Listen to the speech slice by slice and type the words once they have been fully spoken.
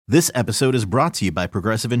This episode is brought to you by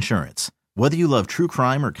Progressive Insurance. Whether you love true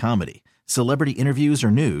crime or comedy, celebrity interviews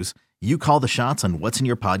or news, you call the shots on what's in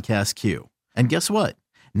your podcast queue. And guess what?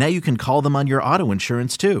 Now you can call them on your auto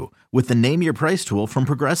insurance too with the Name Your Price tool from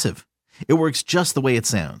Progressive. It works just the way it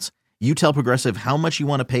sounds. You tell Progressive how much you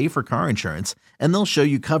want to pay for car insurance, and they'll show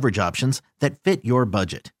you coverage options that fit your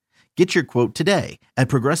budget. Get your quote today at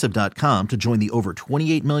Progressive.com to join the over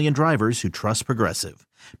 28 million drivers who trust Progressive.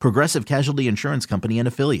 Progressive Casualty Insurance Company and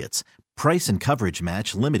Affiliates. Price and coverage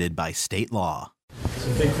match limited by state law.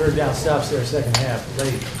 Some big third down stops there second half,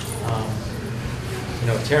 late.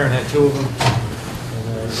 Taryn had two of them,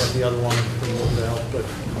 and got the other one for a little bit of help. But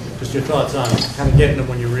just your thoughts on kind of getting them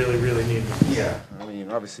when you really, really need them. Yeah, I mean,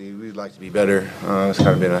 obviously we'd like to be better. It's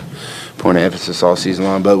kind of been a point of emphasis all season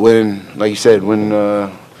long. But when, like you said, when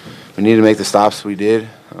we needed to make the stops, we did.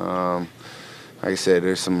 Like I said,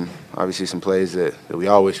 there's obviously some plays that we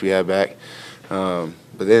all wish we had back. But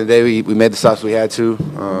at the end of the day, we made the stops we had to.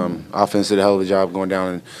 Offense did a hell of a job going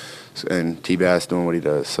down and T-Bass doing what he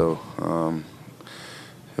does. So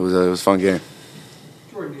it was a fun game.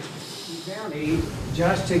 Jordan, you're down 8.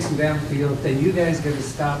 Josh takes him downfield. Then you guys get a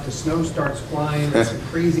stop. The snow starts flying. It's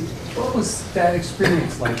crazy. What was that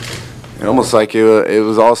experience like? Almost like it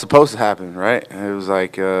was all supposed to happen, right? It was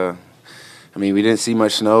like, we didn't see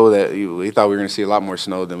much snow. We thought we were going to see a lot more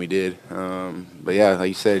snow than we did. But yeah, like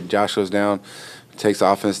you said, Josh goes down, takes the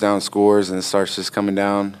offense down, scores, and it starts just coming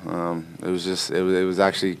down. It was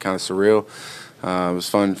actually kind of surreal. It was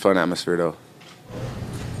fun atmosphere though.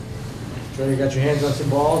 Joe, you got your hands on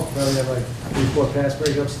some balls. Probably had like 3-4 pass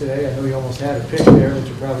breakups today. I know you almost had a pick there that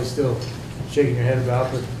you're probably still shaking your head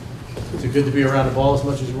about, but is it good to be around the ball as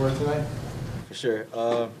much as you were tonight? For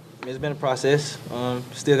sure. It's been a process.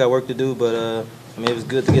 Still got work to do, but it was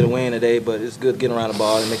good to get a win today, but it's good getting around the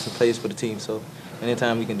ball and make some plays for the team. So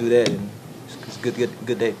anytime we can do that, and it's a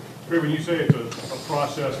good day. When you say it's a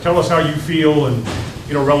process, tell us how you feel and,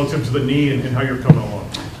 relative to the knee and how you're coming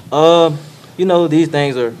along. These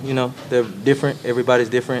things are, they're different. Everybody's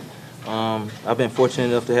different. I've been fortunate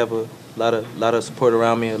enough to have a lot of support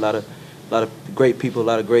around me, a lot of great people, a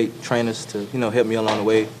lot of great trainers to, help me along the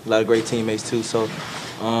way, a lot of great teammates too. So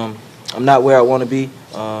I'm not where I want to be,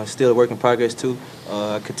 still a work in progress too.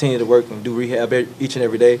 I continue to work and do rehab each and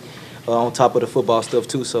every day on top of the football stuff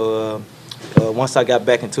too. So once I got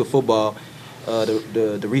back into football,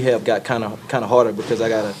 the rehab got kind of harder because I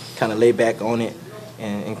got to kind of lay back on it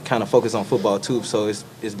and kind of focus on football too. So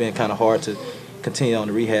it's been kind of hard to continue on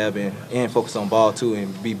the rehab and focus on ball too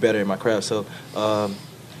and be better in my craft. So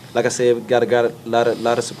like I said, got a lot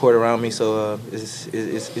of support around me, so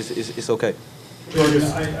it's okay. Jordan,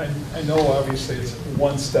 I know obviously it's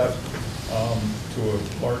one step to a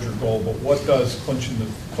larger goal, but what does clinching the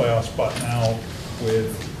playoff spot now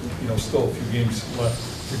with still a few games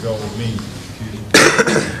left to go mean to you?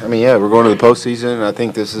 We're going to the postseason. I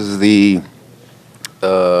think this is the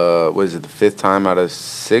the 5th time out of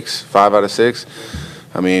 6, 5 out of 6.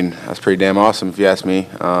 That's pretty damn awesome if you ask me,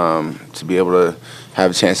 to be able to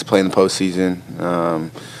have a chance to play in the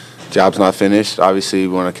postseason. Job's not finished. Obviously,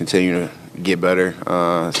 we want to continue to get better,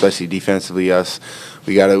 especially defensively.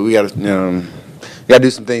 We gotta do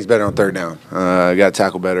some things better on third down. We gotta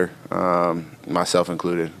tackle better, myself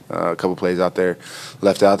included. A couple plays out there,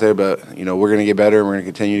 left out there, but we're gonna get better. We're gonna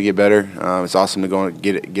continue to get better. It's awesome to go and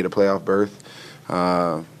get a playoff berth.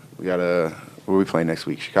 Where are we playing next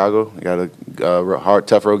week? Chicago. We got a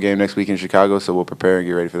tough road game next week in Chicago, so we'll prepare and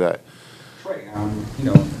get ready for that. Trey,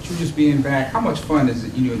 you just being back, how much fun is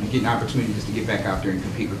it, you get an opportunity just to get back out there and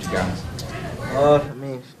compete with you guys?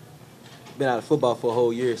 Been out of football for a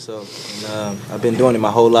whole year, so I've been doing it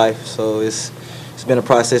my whole life. So it's been a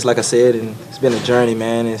process, like I said, and it's been a journey,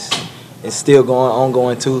 man. It's still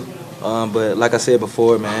ongoing too. But like I said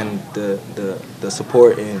before, man, the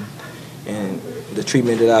support and the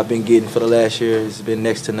treatment that I've been getting for the last year has been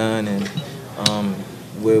next to none. And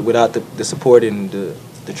without the support and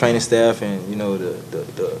the training staff and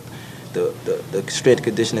the strength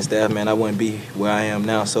conditioning staff, man, I wouldn't be where I am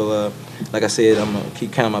now. So like I said, I'm gonna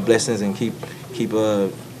keep counting my blessings and keep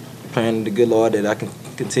praying to the good Lord that I can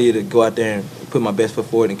continue to go out there and put my best foot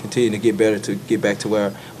forward and continue to get better to get back to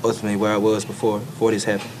where I was before this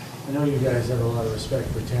happened. I know you guys have a lot of respect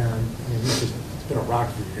for Taryn. It's been a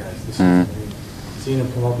rock for you guys this season. Seeing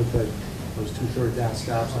him come up with those 2 third down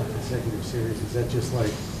stops on a consecutive series, is that just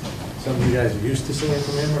like something you guys are used to seeing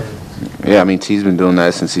from him? Or? Yeah, T's been doing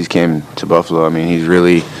that since he's came to Buffalo. He's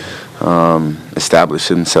really established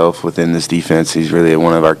himself within this defense. He's really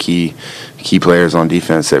one of our key players on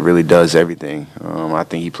defense that really does everything. I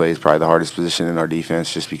think he plays probably the hardest position in our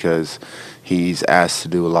defense just because he's asked to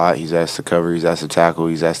do a lot. He's asked to cover, he's asked to tackle,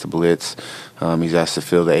 he's asked to blitz, he's asked to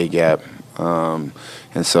fill the A-gap.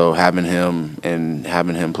 And so having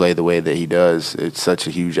him play the way that he does, it's such a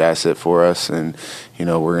huge asset for us. And,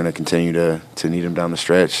 we're going to continue to need him down the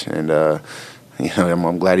stretch. And,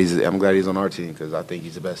 I'm glad he's on our team because I think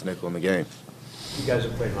he's the best nickel in the game. You guys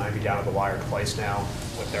have played Miami down at the wire twice now,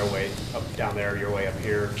 with their way up down there, your way up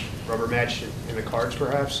here. Rubber match in the cards,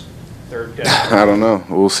 perhaps? Third. I don't know.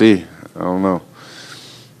 We'll see. I don't know.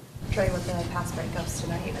 Trey, with the pass breakups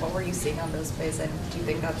tonight, what were you seeing on those plays, and do you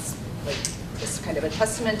think that's just kind of a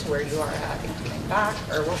testament to where you are at in coming back,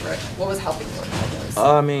 or what was helping you with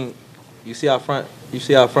all those? You see our front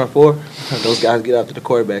four. Those guys get after the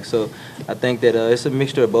quarterback. So I think that it's a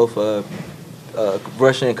mixture of both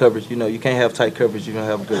rush and coverage. You can't have tight coverage. You don't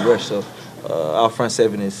have a good rush. So our front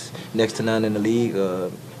seven is next to none in the league.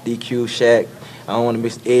 DQ, Shaq. I don't want to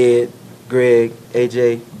miss Ed, Greg,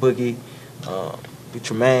 AJ, Boogie,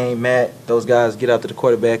 Tremaine, Matt. Those guys get after the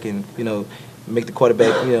quarterback and make the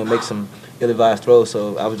quarterback make some ill-advised throws.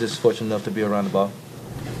 So I was just fortunate enough to be around the ball.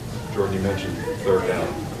 Jordan, you mentioned third down.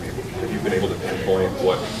 Have you been able to pinpoint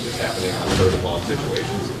what is happening in third and long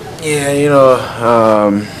situations? Yeah,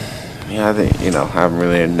 I think, I haven't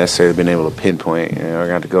really necessarily been able to pinpoint. We're going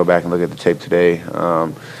to have to go back and look at the tape today.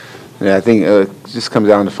 I think it just comes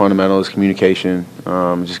down to fundamentals, communication,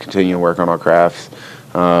 just continue to work on our crafts.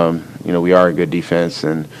 We are a good defense,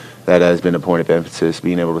 and that has been a point of emphasis,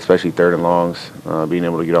 being able to, especially third and longs, being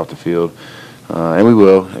able to get off the field. And we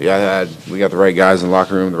will. Yeah, we got the right guys in the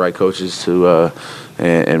locker room, the right coaches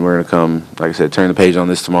and we're going to come, like I said, turn the page on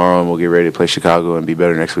this tomorrow, and we'll get ready to play Chicago and be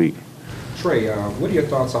better next week. Trey, what are your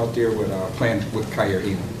thoughts out there with playing with Kaiir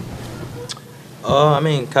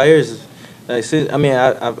Elam? Kair's.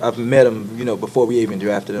 I've met him, before we even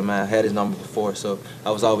drafted him. I had his number before, so I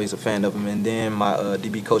was always a fan of him. And then my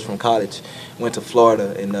DB coach from college went to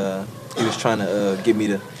Florida, and he was trying to get me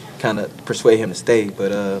to kind of persuade him to stay.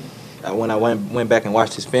 But when I went back and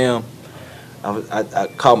watched his film, I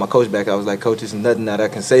called my coach back. I was like, Coach, there's nothing that I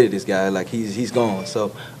can say to this guy. Like, he's gone.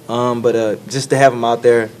 So, just to have him out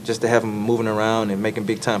there, just to have him moving around and making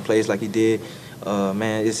big time plays like he did,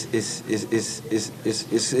 man, it's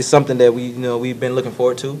something that we've been looking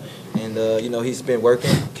forward to, and he's been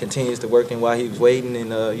working, continues to working while he was waiting,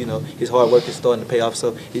 and his hard work is starting to pay off.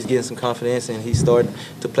 So he's getting some confidence, and he's starting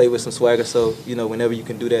to play with some swagger. So whenever you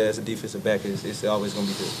can do that as a defensive back, it's always going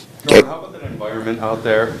to be good. Jordan, how about the environment out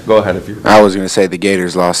there? Go ahead if you. I was going to say the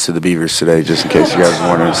Gators lost to the Beavers today, just in case you guys were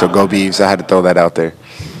wondering. So go Beavs! I had to throw that out there.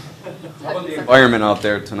 How about the environment out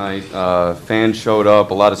there tonight? Fans showed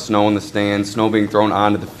up, a lot of snow in the stands, snow being thrown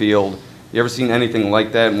onto the field. You ever seen anything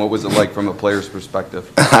like that, and what was it like from a player's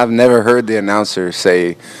perspective? I've never heard the announcer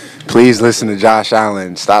say, "Please listen to Josh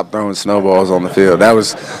Allen. Stop throwing snowballs on the field." That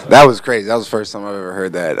was crazy. That was the first time I've ever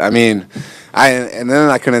heard that. And then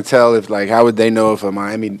I couldn't tell if how would they know if a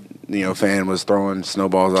Miami fan was throwing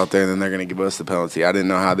snowballs out there, and then they're going to give us the penalty. I didn't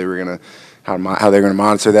know how they were going to. How they're going to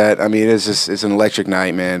monitor that. It's an electric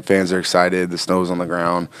night, man. Fans are excited. The snow's on the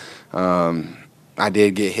ground. I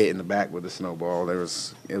did get hit in the back with a snowball. It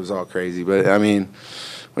was all crazy. But, what are you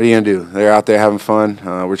going to do? They're out there having fun.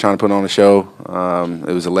 We're trying to put on a show.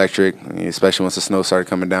 It was electric, especially once the snow started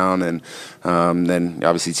coming down. And then,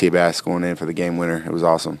 obviously, T-Bass going in for the game winner. It was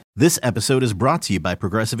awesome. This episode is brought to you by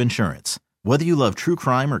Progressive Insurance. Whether you love true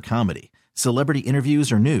crime or comedy, celebrity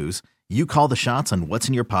interviews or news, you call the shots on what's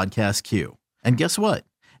in your podcast queue. And guess what?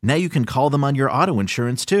 Now you can call them on your auto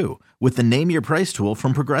insurance too with the Name Your Price tool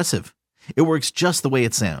from Progressive. It works just the way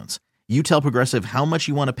it sounds. You tell Progressive how much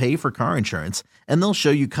you want to pay for car insurance, and they'll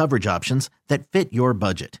show you coverage options that fit your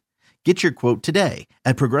budget. Get your quote today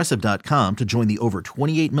at Progressive.com to join the over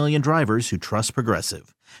 28 million drivers who trust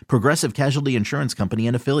Progressive. Progressive Casualty Insurance Company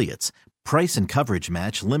and Affiliates. Price and coverage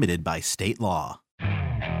match limited by state law.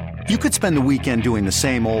 You could spend the weekend doing the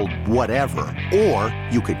same old whatever, or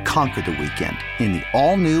you could conquer the weekend in the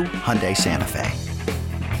all-new Hyundai Santa Fe.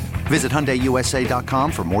 Visit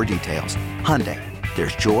HyundaiUSA.com for more details. Hyundai,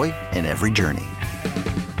 there's joy in every journey.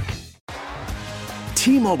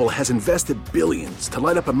 T-Mobile has invested billions to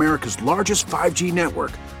light up America's largest 5G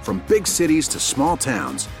network, from big cities to small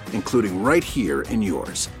towns, including right here in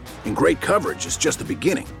yours. And great coverage is just the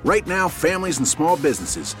beginning. Right now, families and small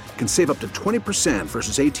businesses can save up to 20%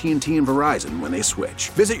 versus AT&T and Verizon when they switch.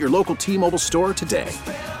 Visit your local T-Mobile store today.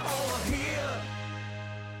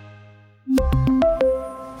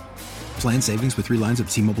 Plan savings with 3 lines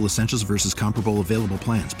of T-Mobile Essentials versus comparable available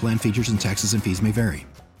plans. Plan features and taxes and fees may vary.